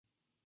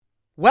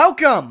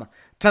Welcome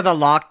to the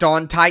Locked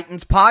On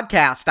Titans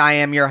podcast. I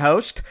am your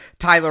host,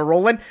 Tyler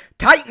Rowland.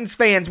 Titans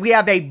fans, we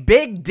have a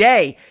big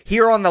day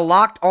here on the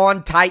Locked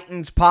On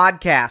Titans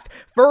podcast.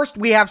 First,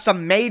 we have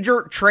some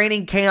major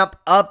training camp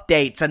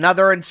updates,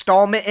 another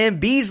installment in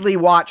Beasley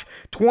Watch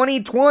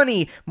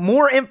 2020,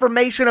 more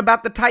information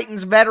about the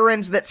Titans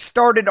veterans that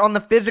started on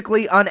the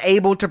physically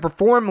unable to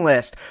perform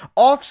list,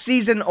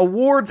 off-season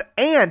awards,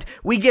 and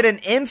we get an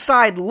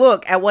inside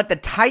look at what the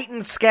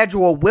Titans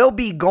schedule will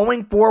be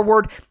going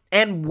forward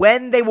and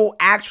when they will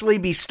actually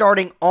be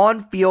starting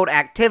on-field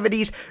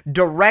activities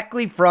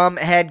directly from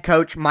head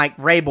coach Mike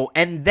Vrabel.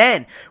 And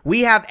then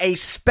we have a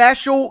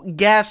special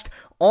guest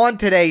on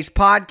today's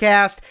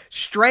podcast,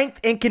 strength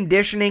and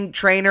conditioning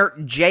trainer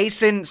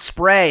Jason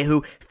Spray,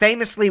 who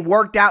famously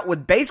worked out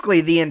with basically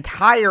the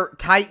entire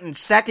Titans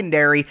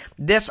secondary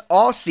this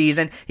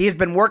offseason. He has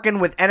been working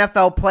with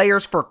NFL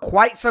players for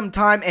quite some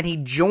time, and he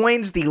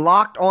joins the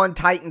Locked On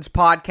Titans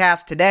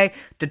podcast today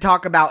to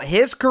talk about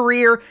his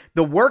career,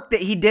 the work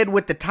that he did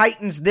with the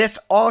Titans this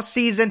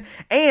offseason,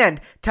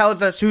 and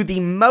tells us who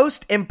the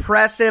most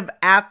impressive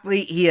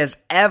athlete he has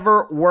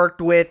ever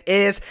worked with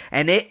is,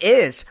 and it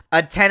is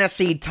a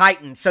Tennessee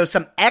Titan. So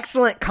some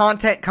excellent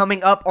content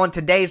coming up on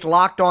today's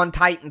Locked On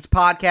Titans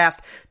podcast.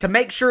 To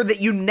make sure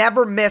that you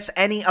never miss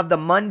any of the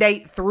Monday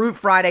through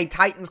Friday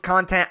Titans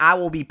content I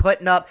will be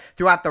putting up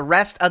throughout the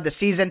rest of the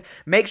season,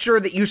 make sure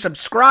that you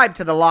subscribe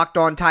to the Locked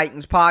On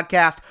Titans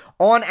podcast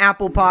on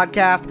Apple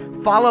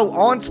Podcast, follow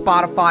on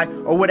Spotify,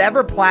 or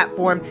whatever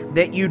platform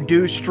that you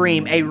do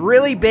stream. A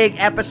really big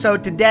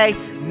episode today,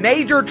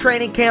 major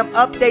training camp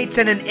updates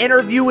and an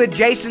interview with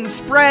Jason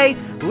Spray.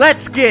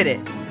 Let's get it.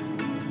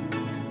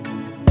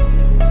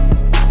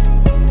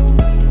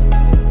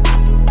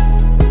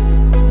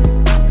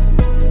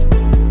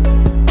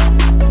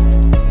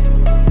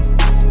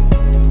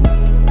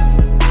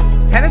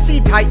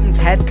 Tennessee Titans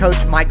head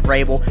coach Mike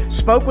Vrabel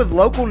spoke with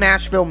local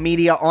Nashville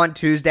media on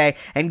Tuesday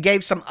and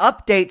gave some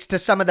updates to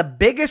some of the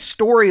biggest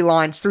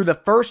storylines through the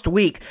first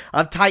week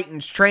of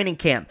Titans training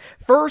camp.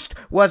 First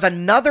was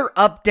another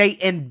update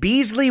in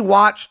Beasley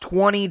Watch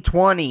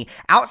 2020.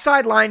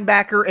 Outside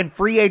linebacker and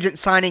free agent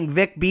signing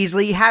Vic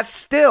Beasley has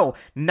still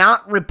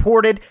not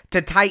reported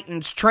to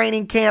Titans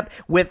training camp.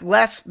 With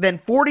less than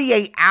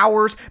 48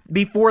 hours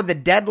before the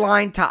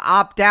deadline to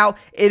opt out,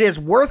 it is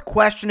worth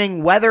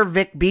questioning whether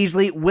Vic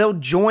Beasley will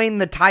join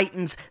the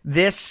Titans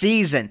this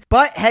season.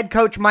 But head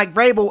coach Mike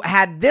Vrabel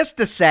had this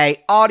to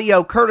say,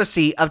 audio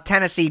courtesy of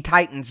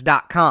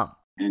TennesseeTitans.com.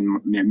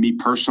 And me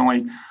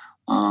personally,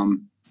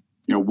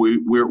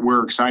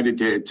 we're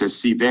excited to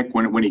see Vic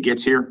when he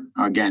gets here.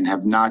 Again,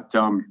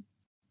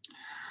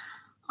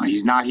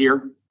 he's not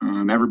here.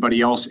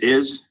 Everybody else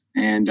is,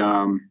 and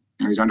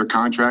he's under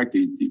contract.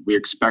 We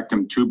expect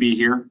him to be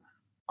here,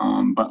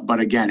 but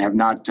again,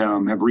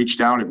 have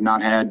reached out, have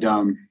not had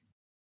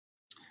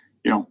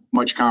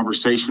much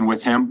conversation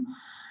with him,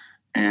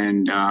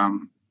 and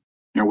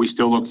we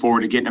still look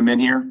forward to getting him in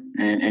here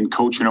and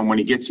coaching him when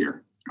he gets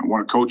here. I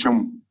want to coach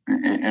him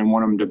and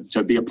want him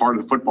to be a part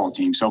of the football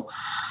team. So,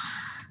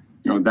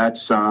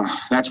 that's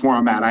where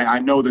I'm at. I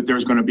know that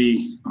there's going to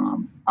be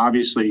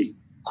obviously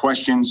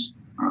questions.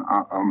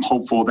 I'm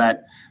hopeful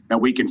that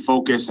we can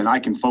focus, and I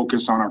can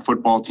focus on our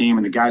football team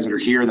and the guys that are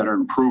here that are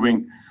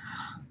improving,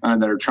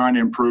 that are trying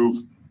to improve,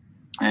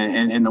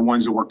 and the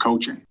ones that we're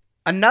coaching.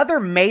 Another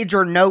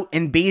major note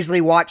in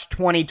Beasley Watch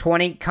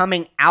 2020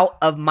 coming out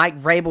of Mike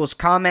Vrabel's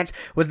comments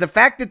was the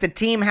fact that the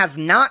team has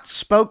not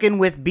spoken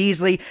with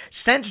Beasley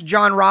since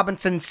Jon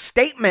Robinson's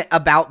statement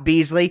about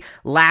Beasley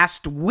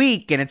last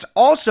week. And it's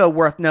also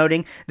worth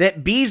noting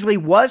that Beasley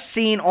was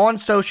seen on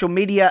social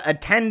media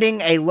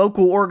attending a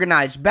local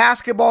organized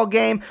basketball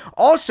game,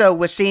 also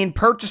was seen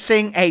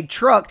purchasing a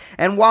truck.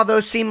 And while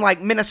those seem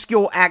like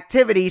minuscule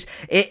activities,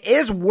 it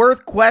is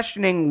worth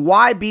questioning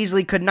why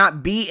Beasley could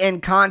not be in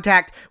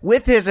contact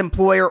with his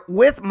employer,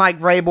 with Mike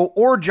Vrabel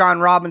or Jon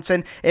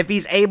Robinson, if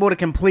he's able to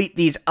complete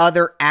these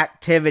other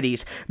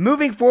activities.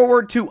 Moving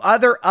forward to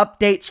other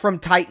updates from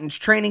Titans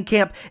training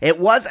camp, it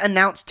was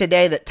announced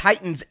today that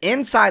Titans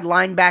inside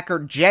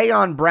linebacker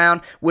Jayon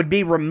Brown would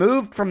be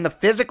removed from the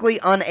physically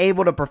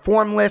unable to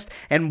perform list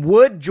and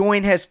would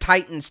join his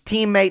Titans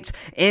teammates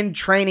in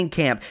training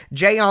camp.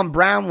 Jayon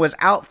Brown was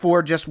out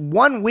for just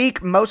 1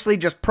 week, mostly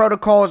just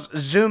protocols,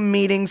 Zoom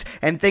meetings,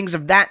 and things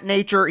of that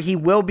nature. He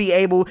will be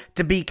able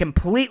to be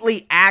completely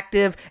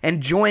active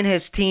and join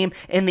his team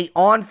in the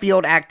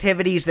on-field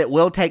activities that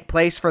will take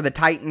place for the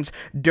Titans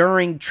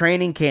during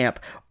training camp.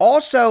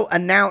 Also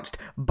announced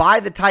by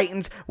the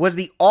Titans was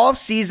the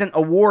off-season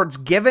awards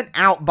given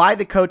out by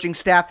the coaching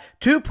staff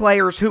to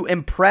players who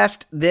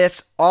impressed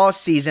this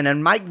all-season.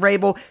 And Mike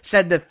Vrabel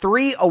said the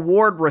 3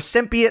 award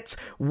recipients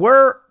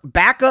were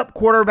backup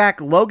quarterback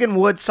Logan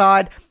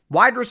Woodside,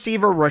 wide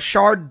receiver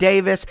Rashard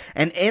Davis,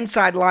 and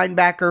inside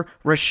linebacker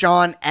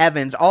Rashaan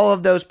Evans. All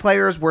of those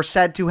players were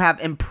said to have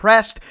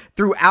impressed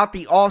throughout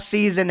the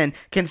offseason, and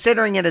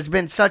considering it has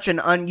been such an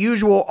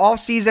unusual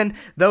offseason,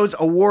 those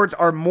awards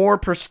are more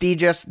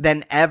prestigious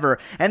than ever.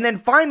 And then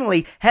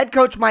finally, head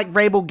coach Mike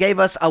Vrabel gave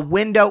us a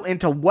window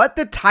into what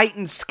the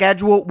Titans'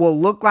 schedule will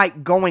look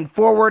like going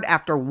forward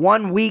after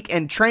 1 week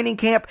in training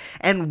camp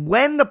and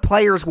when the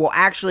players will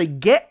actually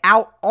get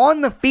out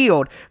on the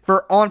field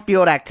for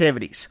on-field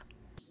activities.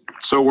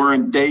 So we're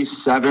in day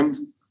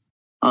 7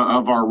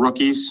 of our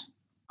rookies,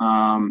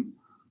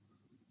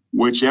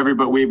 which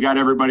we've got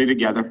everybody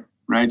together,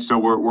 right? So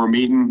we're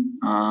meeting,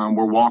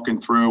 we're walking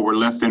through, we're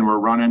lifting, we're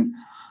running.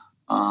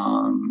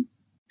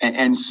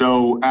 And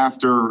so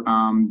after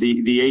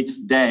the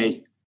 8th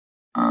day,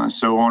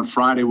 so on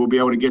Friday, we'll be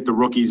able to get the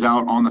rookies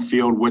out on the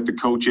field with the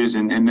coaches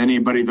and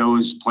anybody,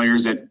 those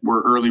players that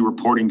were early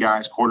reporting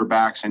guys,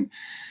 quarterbacks,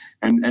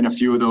 and a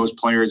few of those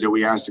players that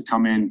we asked to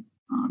come in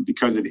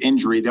because of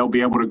injury. They'll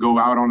be able to go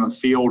out on the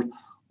field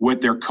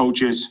with their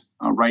coaches.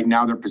 Right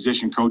now, their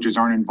position coaches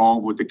aren't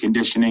involved with the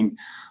conditioning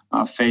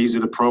phase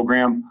of the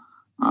program.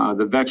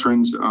 The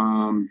veterans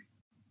are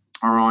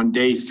on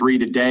day 3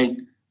 today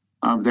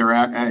of their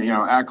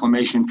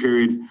acclimation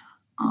period.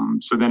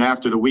 So then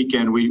after the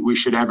weekend, we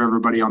should have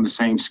everybody on the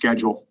same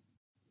schedule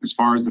as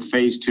far as the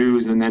phase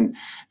 2s and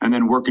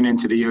then working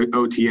into the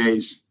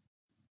OTAs.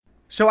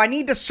 So I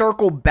need to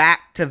circle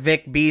back to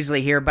Vic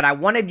Beasley here, but I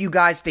wanted you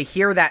guys to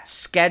hear that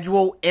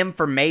schedule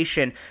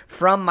information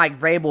from Mike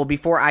Vrabel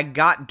before I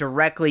got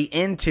directly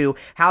into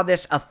how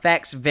this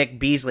affects Vic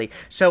Beasley.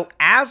 So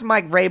as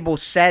Mike Vrabel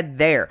said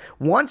there,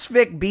 once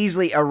Vic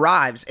Beasley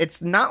arrives,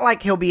 it's not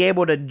like he'll be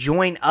able to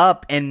join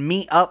up and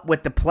meet up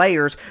with the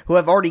players who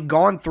have already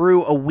gone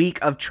through a week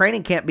of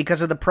training camp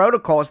because of the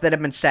protocols that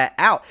have been set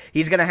out.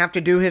 He's going to have to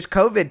do his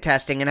COVID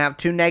testing and have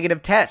 2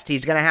 negative tests.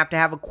 He's going to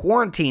have a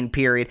quarantine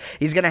period.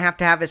 He's going to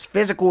have his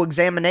physical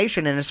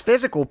examination and his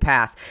physical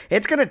path.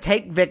 It's going to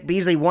take Vic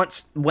Beasley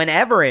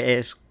whenever it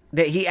is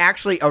that he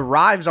actually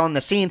arrives on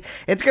the scene,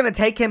 it's going to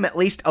take him at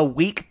least a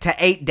week to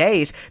 8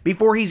 days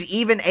before he's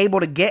even able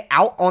to get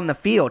out on the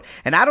field.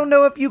 And I don't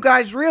know if you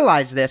guys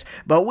realize this,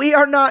 but we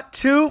are not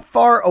too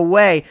far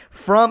away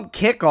from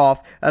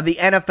kickoff of the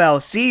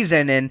NFL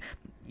season. And,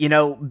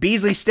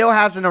 Beasley still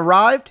hasn't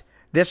arrived.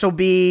 This will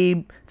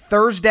be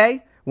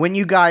Thursday when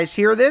you guys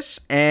hear this,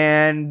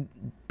 and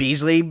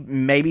Beasley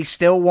maybe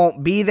still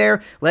won't be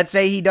there. Let's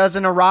say he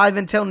doesn't arrive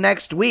until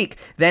next week.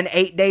 Then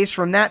 8 days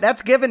from that,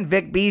 that's given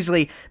Vic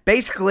Beasley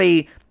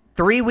basically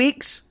 3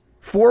 weeks,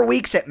 4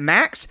 weeks at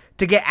max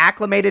to get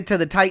acclimated to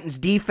the Titans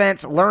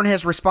defense, learn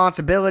his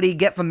responsibility,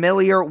 get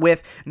familiar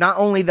with not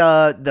only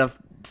the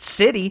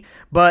city,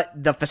 but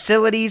the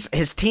facilities,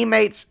 his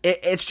teammates.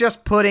 It's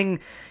just putting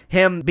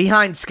him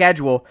behind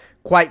schedule,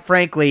 quite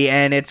frankly,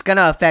 and it's going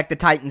to affect the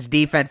Titans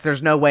defense.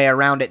 There's no way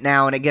around it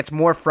now, and it gets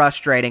more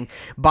frustrating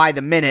by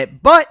the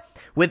minute. But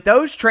with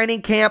those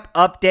training camp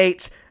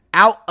updates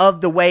out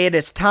of the way, it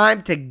is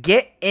time to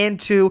get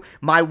into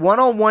my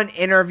one-on-one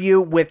interview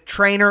with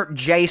trainer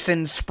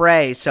Jason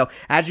Spray. So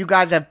as you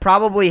guys have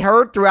probably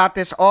heard throughout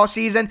this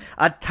offseason,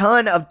 a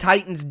ton of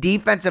Titans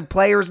defensive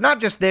players, not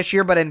just this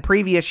year but in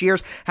previous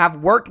years, have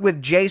worked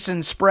with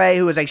Jason Spray,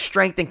 who is a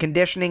strength and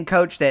conditioning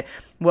coach that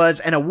was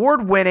an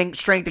award-winning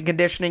strength and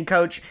conditioning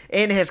coach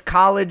in his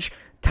college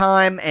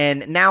time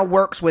and now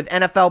works with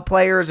NFL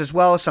players as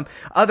well as some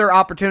other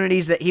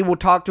opportunities that he will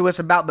talk to us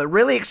about. But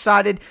really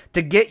excited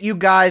to get you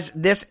guys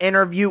this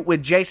interview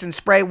with Jason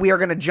Spray. We are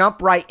going to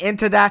jump right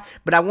into that,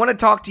 but I want to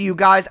talk to you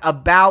guys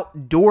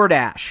about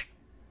DoorDash.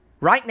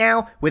 Right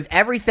now, with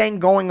everything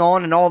going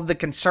on and all of the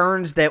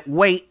concerns that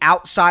wait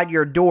outside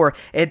your door,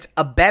 it's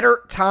a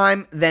better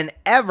time than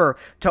ever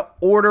to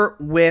order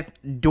with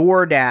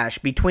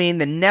DoorDash. Between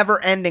the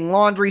never-ending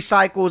laundry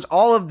cycles,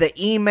 all of the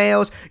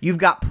emails, you've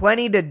got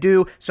plenty to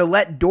do, so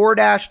let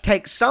DoorDash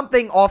take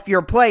something off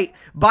your plate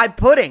by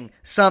putting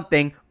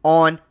something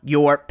on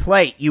your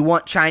plate. You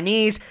want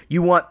Chinese,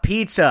 you want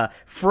pizza,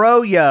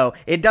 froyo,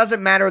 it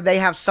doesn't matter. They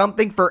have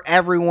something for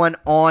everyone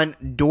on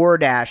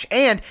DoorDash,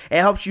 and it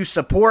helps you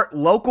support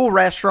local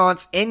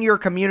restaurants in your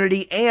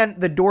community and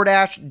the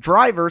DoorDash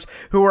drivers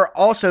who are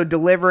also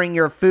delivering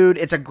your food.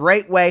 It's a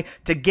great way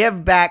to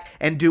give back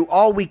and do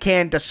all we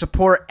can to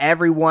support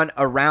everyone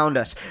around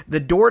us. The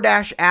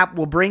DoorDash app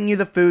will bring you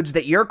the foods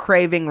that you're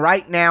craving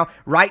right now,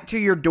 right to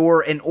your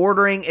door, and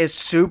ordering is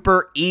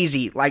super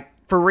easy.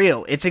 For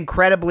real, it's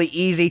incredibly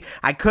easy.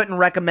 I couldn't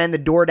recommend the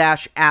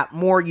DoorDash app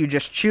more. You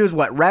just choose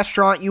what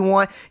restaurant you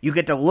want. You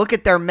get to look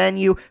at their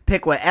menu,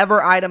 pick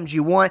whatever items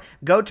you want,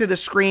 go to the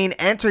screen,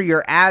 enter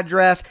your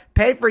address, pay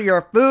pay for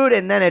your food,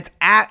 and then it's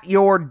at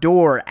your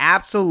door.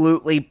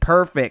 Absolutely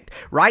perfect.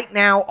 Right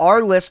now,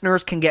 our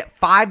listeners can get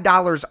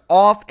 $5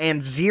 off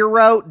and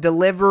 0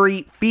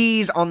 delivery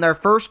fees on their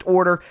first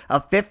order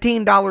of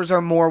 $15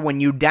 or more when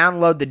you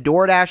download the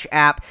DoorDash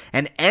app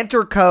and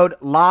enter code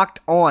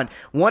LOCKEDON.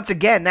 Once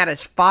again, that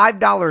is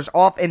 $5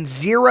 off and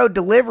 0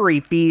 delivery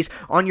fees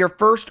on your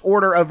first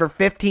order over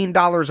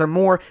 $15 or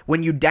more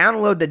when you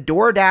download the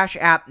DoorDash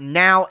app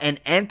now and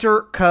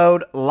enter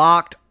code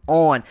LOCKEDON.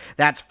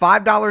 That's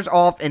 $5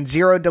 off and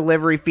 0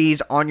 delivery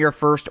fees on your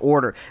first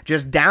order.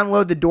 Just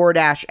download the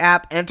DoorDash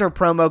app, enter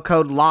promo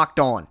code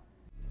LOCKEDON.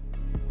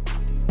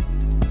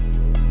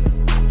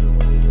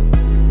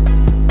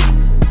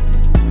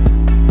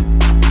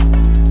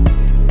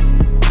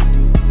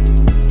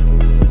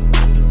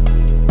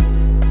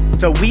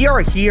 So we are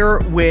here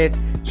with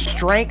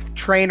strength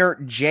trainer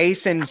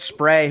Jason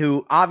Spray,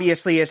 who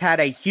obviously has had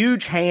a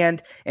huge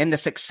hand in the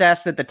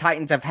success that the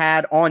Titans have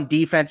had on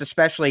defense,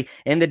 especially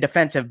in the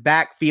defensive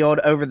backfield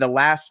over the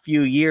last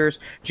few years.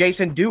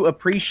 Jason, do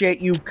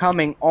appreciate you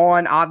coming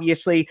on.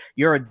 Obviously,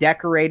 you're a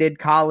decorated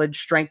college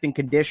strength and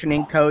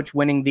conditioning coach,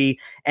 winning the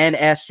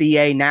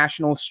NSCA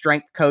National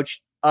Strength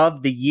Coach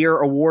of the Year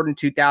award in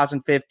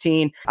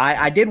 2015.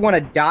 I did want to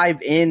dive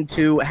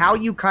into how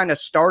you kind of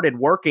started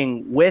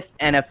working with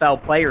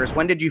NFL players.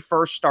 When did you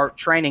first start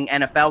training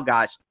NFL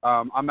guys?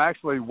 I'm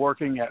actually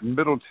working at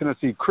Middle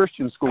Tennessee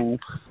Christian School.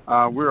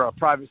 We're a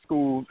private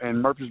school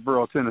in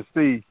Murfreesboro,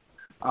 Tennessee.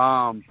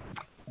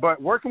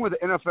 But working with the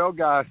NFL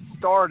guys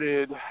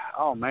started,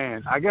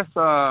 I guess,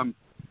 the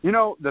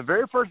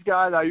very first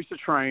guy that I used to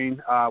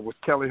train was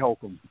Kelly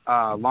Holcomb,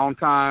 long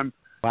time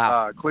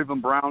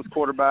Cleveland Browns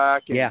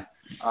quarterback. And,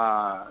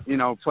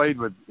 played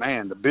with,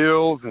 the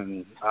Bills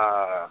and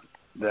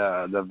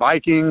the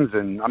Vikings.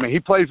 And,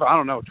 he played for,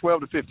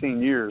 12 to 15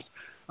 years.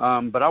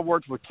 But I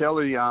worked with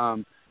Kelly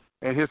in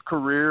his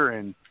career.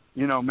 And,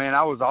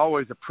 I was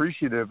always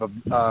appreciative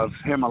of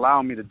him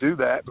allowing me to do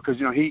that because,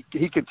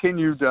 he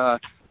continued to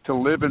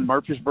live in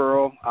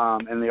Murfreesboro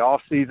in the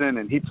off season,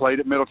 and he played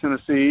at Middle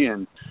Tennessee.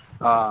 And,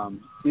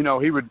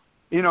 he would,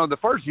 the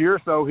first year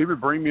or so, he would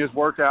bring me his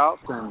workouts,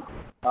 and,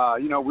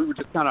 we would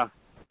just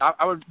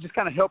I would just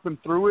kind of help him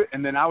through it,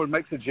 and then I would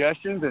make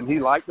suggestions, and he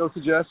liked those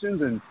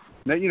suggestions. And,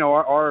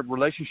 our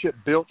relationship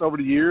built over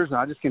the years, and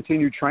I just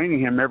continued training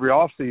him every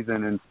off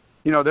season. And,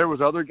 there was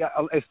other guys.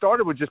 It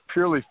started with just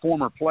purely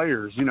former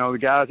players, the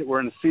guys that were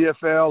in the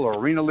CFL or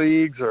arena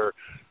leagues or,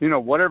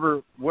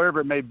 whatever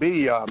it may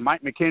be.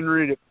 Mike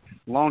McHenry,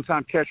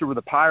 longtime catcher with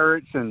the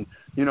Pirates and,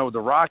 the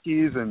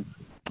Rockies. And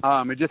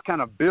it just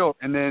kind of built.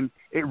 And then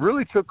it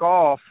really took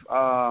off,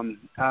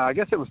 I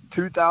guess it was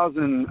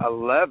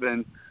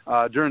 2011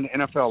 during the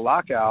NFL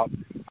lockout.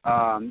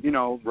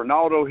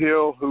 Ronaldo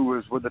Hill, who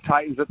was with the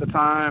Titans at the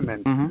time,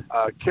 and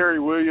Kerry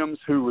Williams,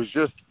 who was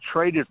just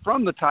traded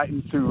from the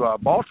Titans to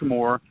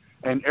Baltimore,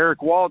 and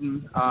Eric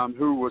Walden,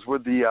 who was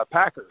with the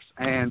Packers.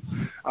 And,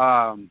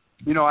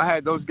 I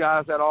had those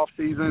guys that off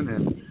season,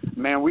 and,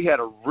 man, we had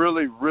a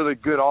really, really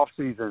good off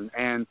season.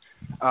 And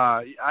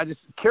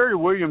Kerry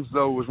Williams,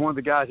 though, was one of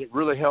the guys that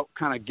really helped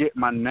kind of get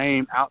my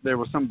name out there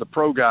with some of the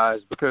pro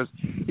guys because,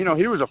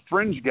 he was a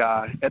fringe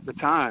guy at the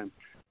time.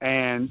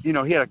 And, he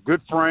had a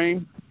good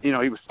frame. He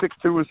was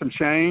 6'2" and some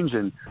change,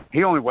 and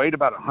he only weighed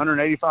about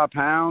 185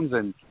 pounds.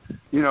 And,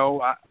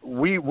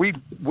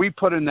 we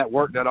put in that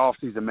work that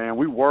offseason, man.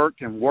 We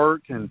worked. And,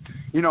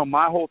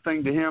 my whole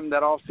thing to him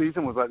that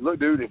offseason was like, look,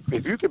 dude,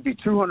 if you could be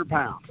 200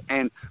 pounds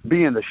and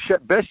be in the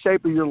best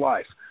shape of your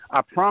life,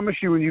 I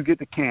promise you when you get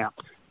to camp,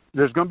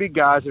 there's going to be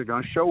guys that are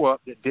going to show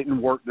up that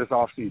didn't work this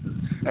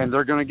offseason, and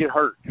they're going to get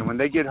hurt. And when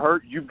they get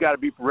hurt, you've got to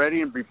be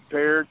ready and be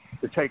prepared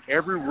to take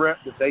every rep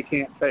that they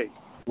can't take,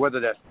 whether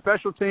that's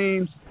special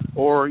teams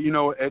or,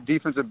 at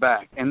defensive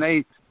back. And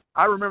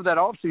I remember that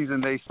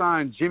offseason, they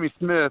signed Jimmy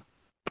Smith,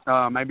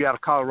 maybe out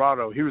of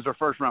Colorado. He was their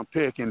first-round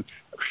pick, and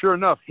sure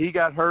enough, he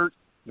got hurt.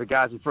 The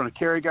guys in front of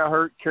Kerry got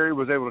hurt. Kerry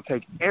was able to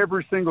take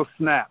every single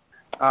snap.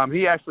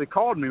 He actually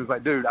called me. He was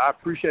like, dude, I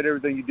appreciate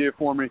everything you did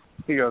for me.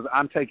 He goes,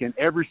 I'm taking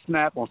every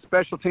snap on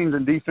special teams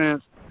and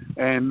defense.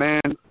 And,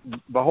 man,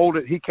 behold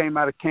it, he came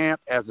out of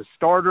camp as a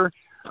starter,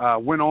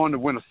 went on to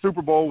win a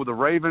Super Bowl with the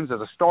Ravens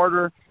as a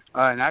starter,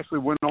 and actually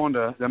went on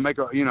to make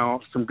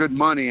some good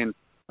money. And,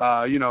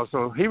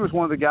 so he was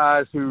one of the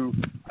guys who,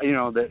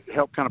 that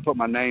helped kind of put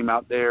my name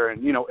out there.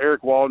 And,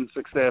 Eric Walden's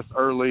success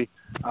early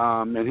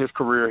in his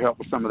career helped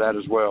with some of that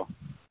as well.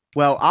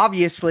 Well,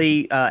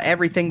 obviously,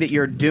 everything that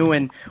you're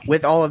doing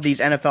with all of these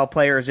NFL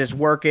players is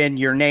working.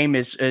 Your name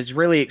is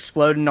really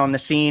exploding on the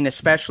scene,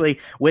 especially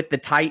with the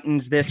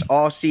Titans this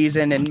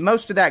offseason. And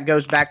most of that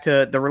goes back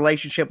to the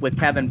relationship with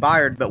Kevin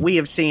Byard. But we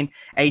have seen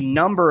a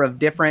number of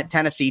different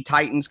Tennessee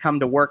Titans come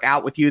to work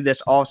out with you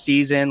this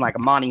offseason, like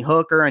Amani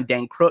Hooker and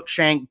Dan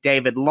Cruikshank,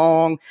 David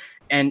Long.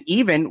 And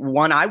even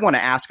one I want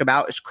to ask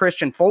about is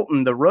Christian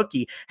Fulton, the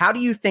rookie. How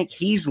do you think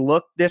he's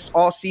looked this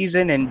all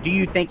season? And do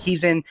you think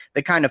he's in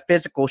the kind of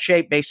physical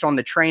shape based on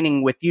the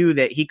training with you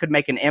that he could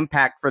make an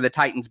impact for the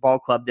Titans ball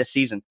club this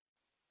season?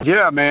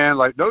 Yeah, man,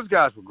 like those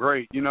guys were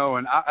great, and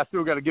I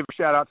still got to give a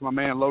shout out to my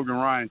man Logan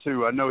Ryan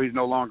too. I know he's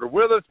no longer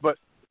with us, but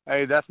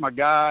hey, that's my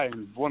guy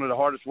and one of the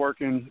hardest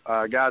working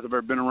guys I've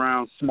ever been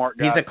around. Smart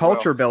guy. He's a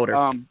culture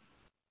builder.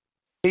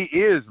 He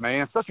is,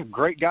 man. Such a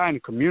great guy in the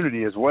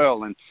community as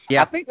well. And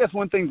I think that's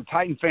one thing the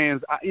Titan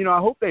fans, I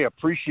hope they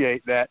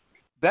appreciate that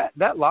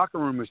locker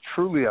room is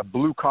truly a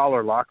blue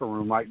collar locker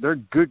room. Like they're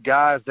good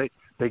guys.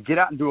 They get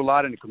out and do a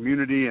lot in the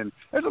community, and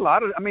there's a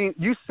lot of,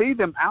 you see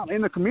them out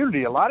in the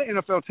community. A lot of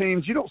NFL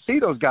teams, you don't see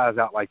those guys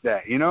out like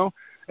that,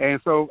 And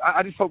so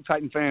I just hope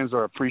Titan fans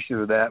are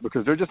appreciative of that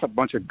because they're just a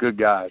bunch of good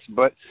guys.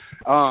 But,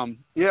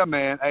 yeah,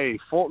 man, hey,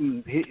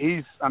 Fulton,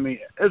 he's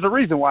there's a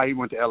reason why he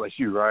went to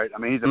LSU, right?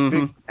 He's a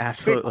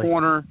big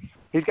corner.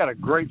 He's got a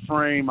great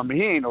frame.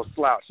 he ain't no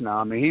slouch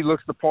now. He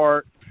looks the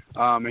part.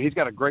 And he's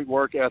got a great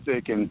work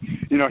ethic. And,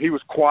 he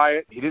was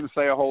quiet. He didn't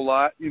say a whole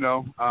lot,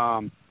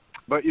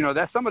 But,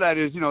 that some of that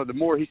is, the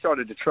more he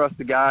started to trust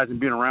the guys and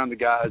being around the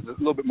guys, a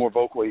little bit more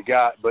vocal he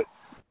got. But,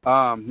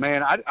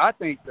 man, I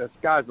think the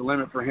sky's the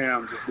limit for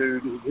him.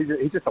 Dude,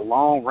 he's just a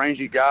long,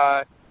 rangy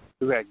guy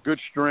who had good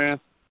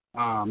strength.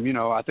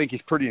 I think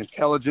he's pretty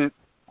intelligent.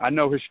 I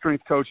know his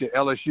strength coach at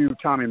LSU,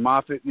 Tommy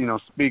Moffitt,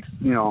 speaks,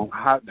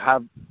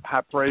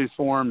 high praise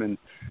for him. And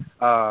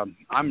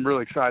I'm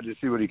really excited to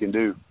see what he can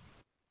do.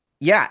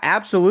 Yeah,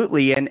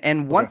 absolutely.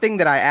 And one thing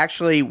that I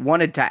actually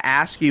wanted to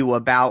ask you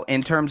about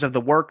in terms of the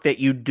work that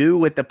you do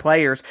with the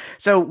players.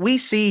 So we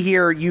see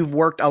here you've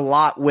worked a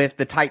lot with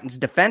the Titans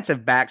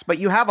defensive backs, but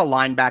you have a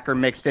linebacker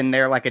mixed in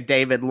there like a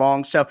David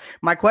Long. So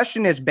my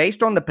question is,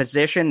 based on the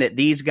position that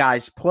these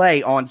guys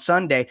play on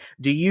Sunday,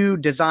 do you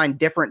design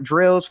different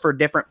drills for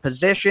different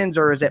positions,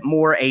 or is it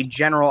more a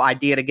general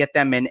idea to get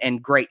them in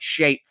great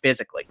shape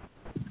physically?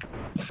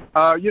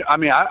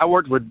 I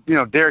worked with,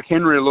 Derrick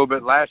Henry a little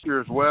bit last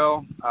year as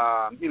well.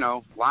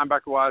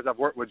 Linebacker-wise, I've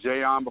worked with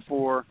Jayon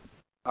before.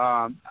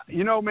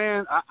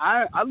 Man,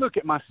 I look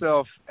at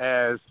myself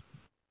as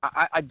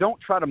I don't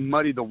try to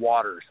muddy the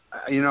waters.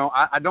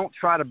 I don't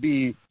try to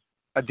be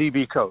a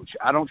DB coach.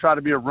 I don't try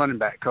to be a running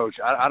back coach.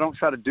 I don't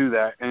try to do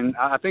that. And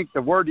I think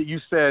the word that you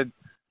said,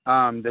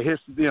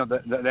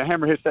 the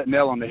hammer hits that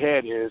nail on the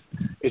head is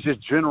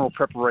just general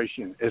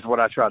preparation is what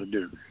I try to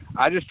do.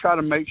 I just try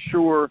to make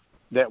sure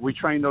that we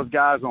train those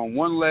guys on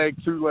one leg,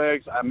 two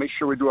legs. I make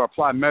sure we do our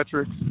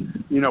plyometrics.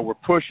 We're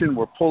pushing,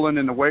 we're pulling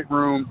in the weight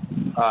room.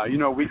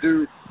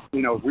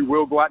 We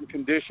will go out and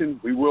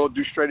condition. We will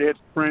do straight ahead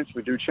sprints.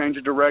 We do change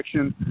of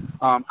direction.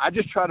 I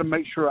just try to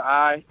make sure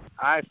I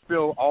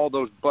fill all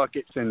those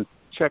buckets and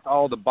check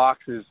all the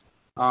boxes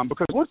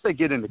because once they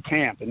get into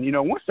camp and,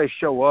 once they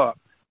show up,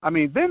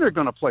 then they're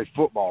going to play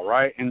football,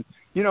 right? And,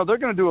 they're going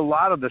to do a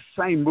lot of the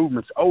same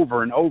movements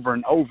over and over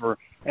and over.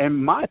 And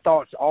my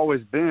thought's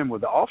always been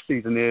with the off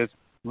season is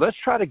let's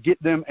try to get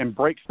them and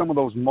break some of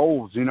those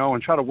molds,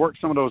 and try to work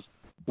some of those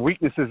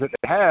weaknesses that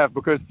they have.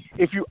 Because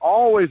if you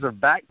always are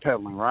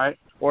backpedaling, right,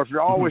 or if you're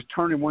always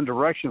turning one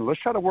direction,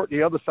 let's try to work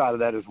the other side of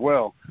that as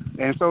well.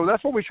 And so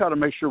that's what we try to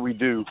make sure we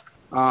do.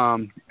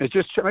 It's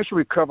just make sure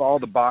we cover all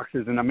the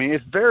boxes. And,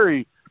 it's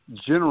very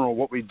general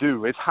what we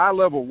do. It's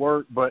high-level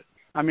work, but,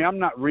 I'm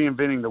not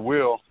reinventing the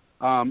wheel.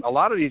 A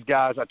lot of these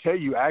guys, I tell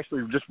you,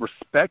 actually just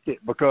respect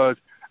it because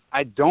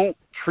I don't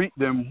treat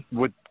them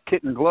with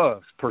kitten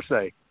gloves per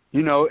se.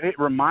 It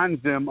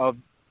reminds them of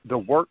the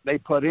work they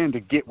put in to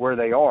get where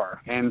they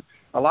are. And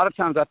a lot of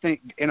times I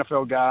think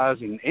NFL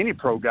guys and any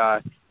pro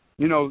guy,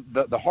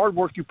 the hard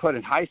work you put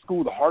in high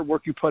school, the hard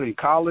work you put in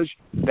college,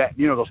 that,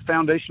 those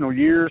foundational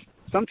years,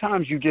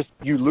 sometimes you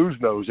lose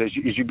those as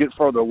you get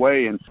further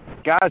away. And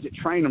guys that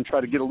train them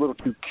try to get a little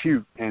too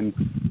cute. And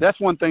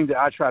that's one thing that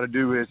I try to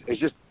do is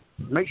just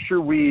make sure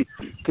we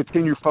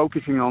continue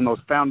focusing on those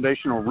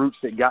foundational roots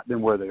that got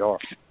them where they are.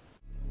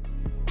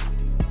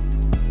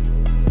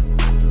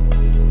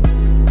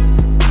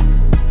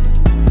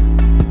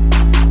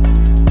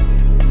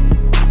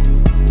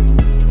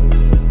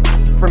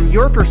 From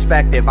your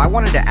perspective, I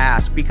wanted to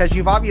ask, because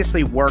you've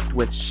obviously worked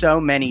with so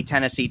many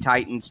Tennessee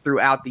Titans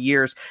throughout the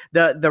years,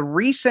 the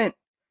recent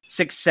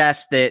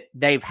success that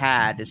they've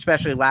had,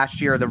 especially last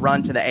year, the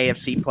run to the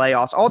AFC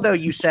playoffs, although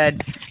you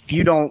said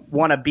you don't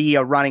want to be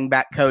a running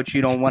back coach,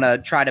 you don't want to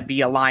try to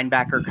be a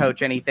linebacker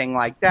coach, anything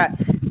like that.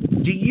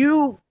 Do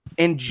you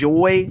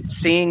enjoy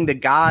seeing the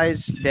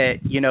guys that,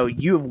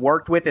 you've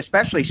worked with,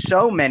 especially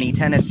so many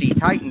Tennessee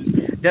Titans?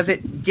 Does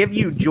it give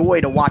you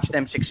joy to watch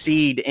them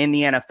succeed in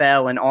the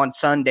NFL and on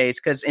Sundays?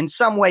 Because in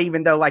some way,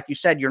 even though, like you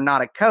said, you're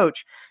not a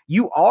coach,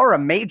 you are a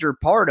major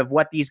part of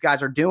what these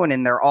guys are doing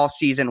in their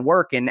off-season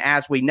work. And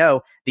as we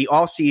know, the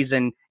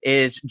off-season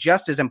is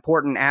just as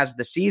important as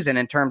the season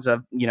in terms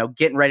of,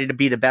 getting ready to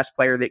be the best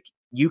player that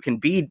you can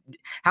be.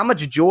 How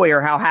much joy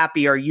or how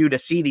happy are you to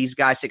see these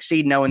guys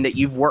succeed knowing that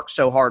you've worked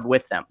so hard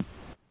with them?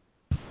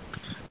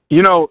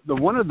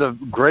 One of the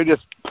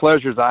greatest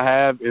pleasures I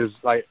have is,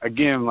 like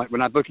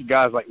when I look at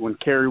guys like when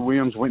Kerry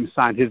Williams went and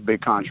signed his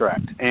big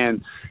contract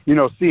and,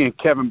 seeing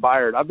Kevin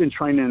Byard. I've been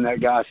training that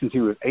guy since he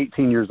was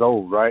 18 years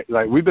old, right?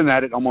 Like we've been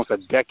at it almost a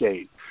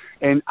decade.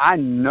 And I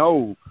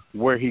know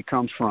where he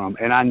comes from,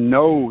 and I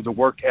know the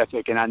work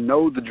ethic, and I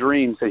know the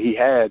dreams that he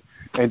had.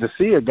 And to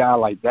see a guy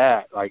like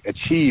that, like,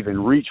 achieve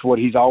and reach what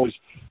his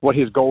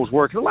goals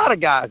were. Because a lot of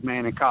guys,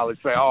 man, in college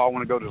say, oh, I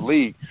want to go to the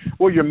league.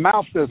 Well, your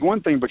mouth says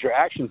one thing, but your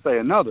actions say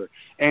another.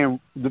 And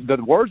the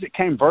words that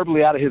came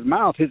verbally out of his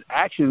mouth, his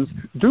actions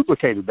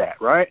duplicated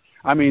that, right?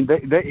 I mean,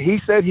 he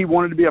said he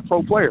wanted to be a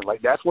pro player.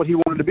 Like, that's what he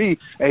wanted to be.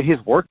 And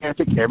his work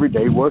ethic every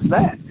day was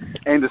that.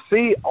 And to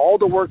see all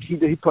the work he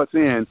puts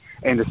in,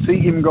 and to see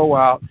him go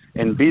out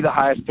and be the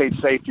highest paid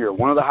safety or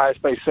one of the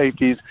highest paid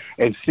safeties,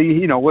 and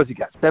see, what's he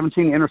got,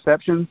 17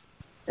 interceptions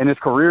in his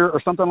career or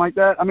something like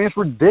that? I mean, it's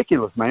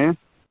ridiculous, man.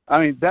 I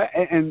mean,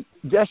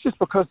 that's just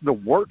because of the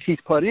work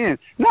he's put in,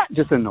 not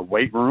just in the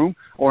weight room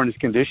or in his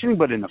conditioning,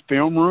 but in the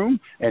film room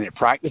and at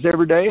practice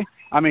every day.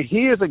 I mean,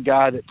 he is a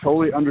guy that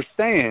totally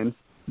understands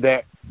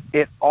that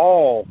it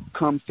all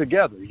comes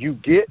together. You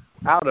get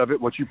out of it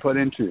what you put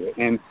into it.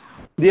 And,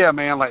 yeah,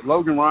 man, like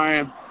Logan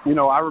Ryan,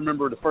 I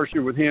remember the first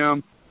year with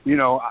him,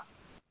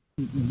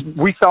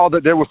 we saw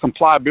that there were some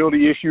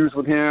pliability issues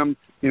with him,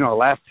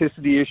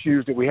 elasticity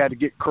issues that we had to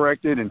get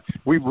corrected. And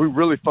we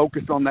really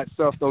focused on that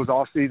stuff those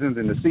off seasons,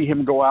 and to see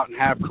him go out and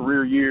have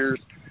career years,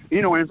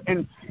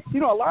 and a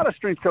lot of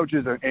strength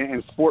coaches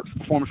and sports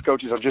performance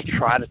coaches will just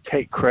try to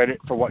take credit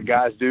for what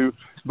guys do.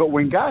 But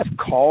when guys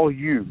call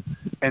you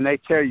and they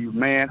tell you,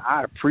 man,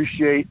 I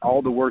appreciate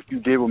all the work you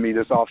did with me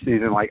this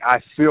offseason. Like,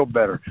 I feel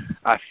better.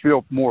 I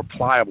feel more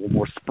pliable,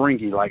 more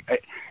springy.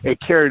 Like,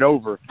 it carried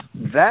over.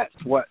 That's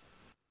what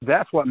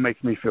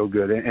makes me feel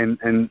good.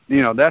 And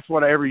that's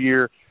what every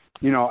year,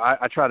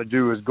 I try to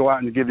do, is go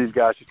out and give these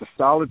guys just a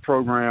solid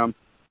program,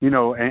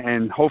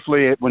 and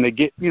hopefully when they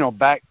get,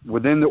 back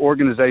within the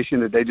organization,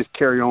 that they just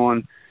carry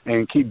on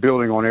and keep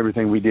building on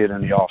everything we did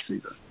in the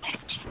offseason.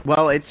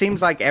 Well, it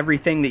seems like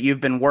everything that you've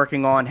been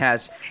working on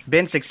has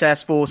been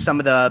successful. Some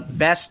of the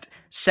best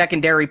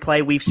secondary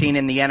play we've seen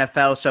in the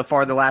NFL so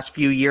far the last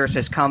few years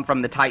has come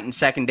from the Titans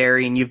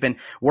secondary, and you've been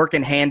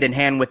working hand in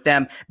hand with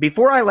them.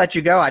 Before I let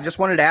you go, I just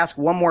wanted to ask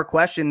one more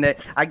question that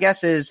I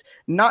guess is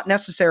not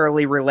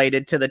necessarily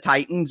related to the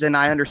Titans, and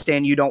I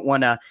understand you don't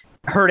want to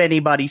hurt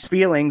anybody's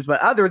feelings, but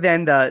other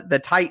than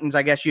the Titans,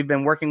 I guess, you've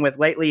been working with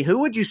lately, who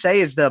would you say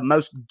is the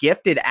most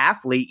gifted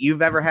athlete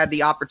you've ever had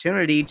the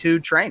opportunity to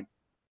train?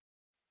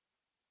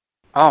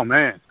 Oh,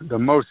 man, the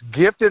most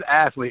gifted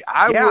athlete.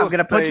 I'm going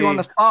to put you on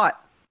the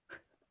spot.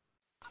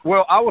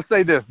 Well, I will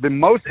say this. The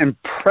most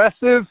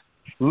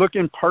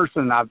impressive-looking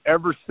person I've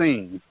ever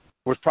seen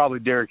was probably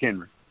Derrick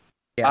Henry.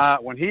 Yeah.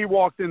 When he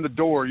walked in the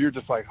door, you're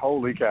just like,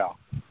 holy cow.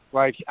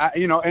 Like,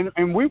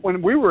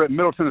 when we were at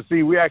Middle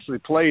Tennessee, we actually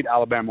played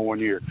Alabama one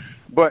year.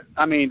 But,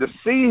 I mean, to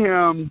see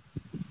him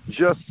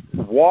just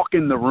walk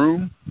in the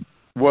room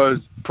was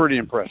pretty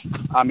impressive.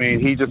 I mean,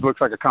 he just looks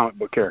like a comic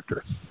book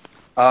character.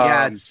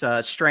 Yeah, it's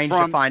strange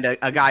to find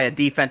a guy a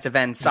defensive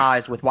end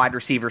size with wide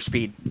receiver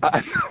speed.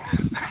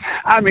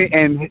 I mean,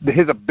 and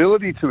his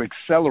ability to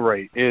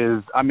accelerate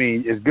is,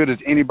 as good as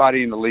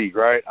anybody in the league,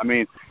 right? I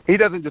mean, he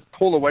doesn't just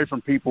pull away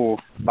from people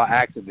by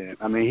accident.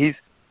 I mean,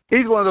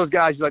 he's one of those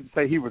guys you like to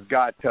say he was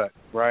God-touched,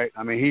 right?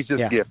 I mean, he's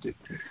just gifted.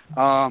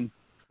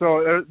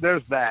 So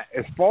there's that.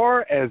 As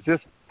far as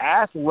just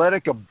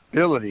athletic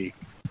ability,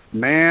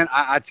 man,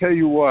 I tell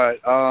you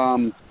what,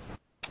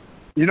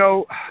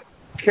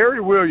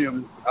 Kerry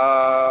Williams,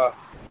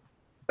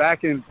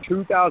 back in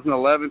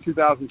 2011,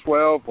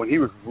 2012, when he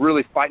was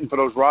really fighting for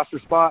those roster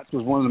spots,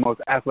 was one of the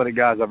most athletic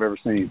guys I've ever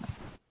seen.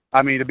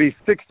 I mean, to be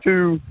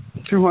 6'2",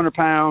 200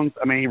 pounds,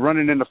 I mean, he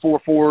running into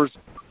 4.4s,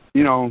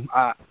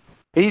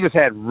 he just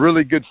had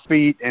really good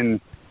feet. And,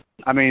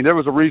 I mean, there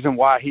was a reason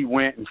why he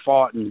went and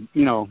fought and,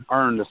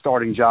 earned a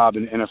starting job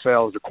in the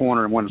NFL as a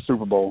corner and won a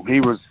Super Bowl.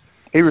 He was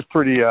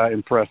pretty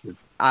impressive.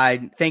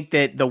 I think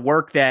that the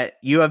work that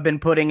you have been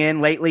putting in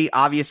lately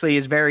obviously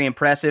is very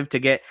impressive to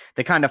get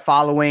the kind of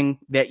following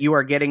that you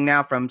are getting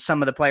now from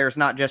some of the players,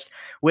 not just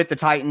with the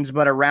Titans,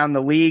 but around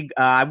the league.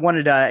 I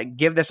wanted to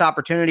give this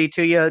opportunity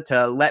to you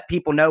to let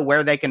people know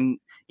where they can,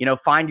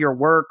 find your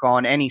work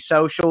on any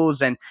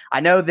socials. And I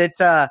know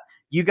that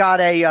you got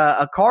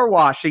a car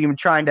wash that you've been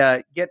trying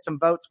to get some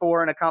votes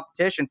for in a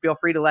competition. Feel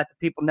free to let the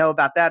people know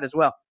about that as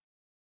well.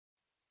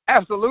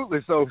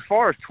 Absolutely. So as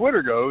far as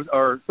Twitter goes,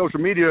 or social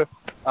media,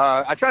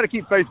 I try to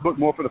keep Facebook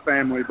more for the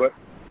family, but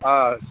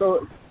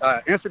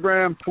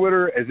Instagram,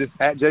 Twitter is just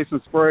at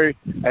Jason Spray.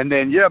 And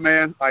then, yeah,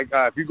 man,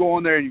 if you go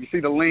on there and you can see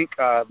the link,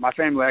 my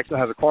family actually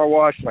has a car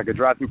wash, like a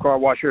drive-through car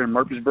wash here in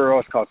Murfreesboro.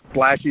 It's called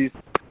Splashies.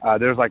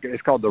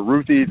 It's called the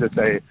Ruthie's. It's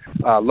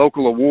a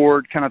local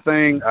award kind of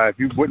thing. If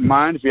you wouldn't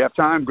mind, if you have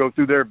time, go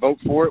through there, vote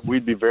for it.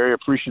 We'd be very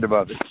appreciative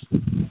of it.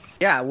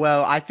 Yeah,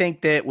 well, I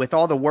think that with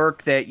all the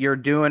work that you're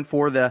doing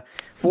for the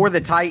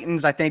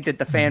Titans, I think that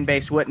the fan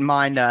base wouldn't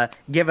mind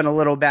giving a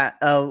little bit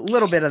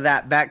of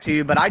that back to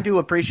you. But I do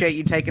appreciate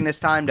you taking this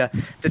time to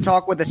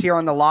talk with us here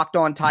on the Locked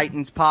On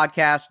Titans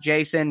podcast,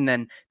 Jason.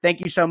 And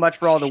thank you so much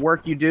for all the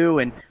work you do.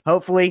 And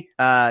hopefully,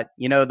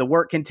 the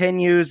work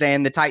continues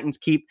and the Titans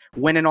keep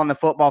winning on the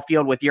football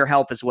field with your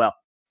help as well.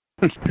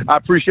 I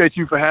appreciate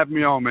you for having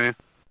me on, man.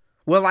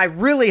 Well, I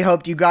really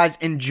hoped you guys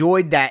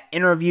enjoyed that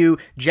interview.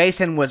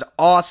 Jason was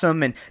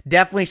awesome, and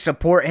definitely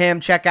support him.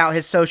 Check out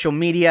his social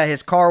media,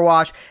 his car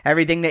wash,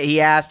 everything that he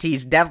asked.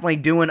 He's definitely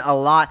doing a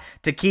lot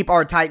to keep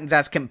our Titans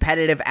as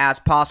competitive as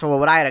possible.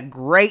 But I had a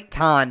great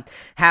time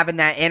having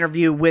that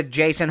interview with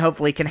Jason.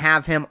 Hopefully can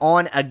have him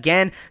on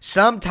again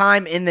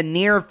sometime in the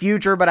near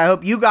future, but I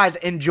hope you guys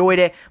enjoyed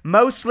it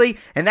mostly.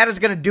 And that is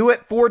going to do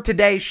it for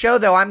today's show,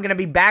 though. I'm going to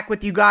be back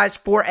with you guys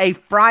for a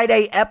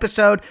Friday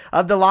episode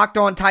of the Locked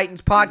On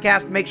Titans podcast.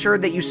 Make sure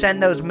that you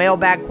send those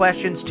mailbag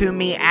questions to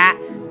me at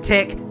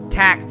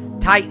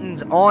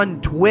TicTacTitans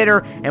on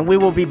Twitter, and we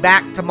will be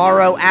back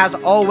tomorrow. As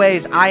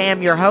always, I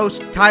am your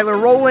host, Tyler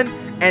Rowland,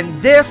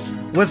 and this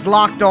was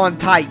Locked On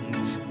Titans.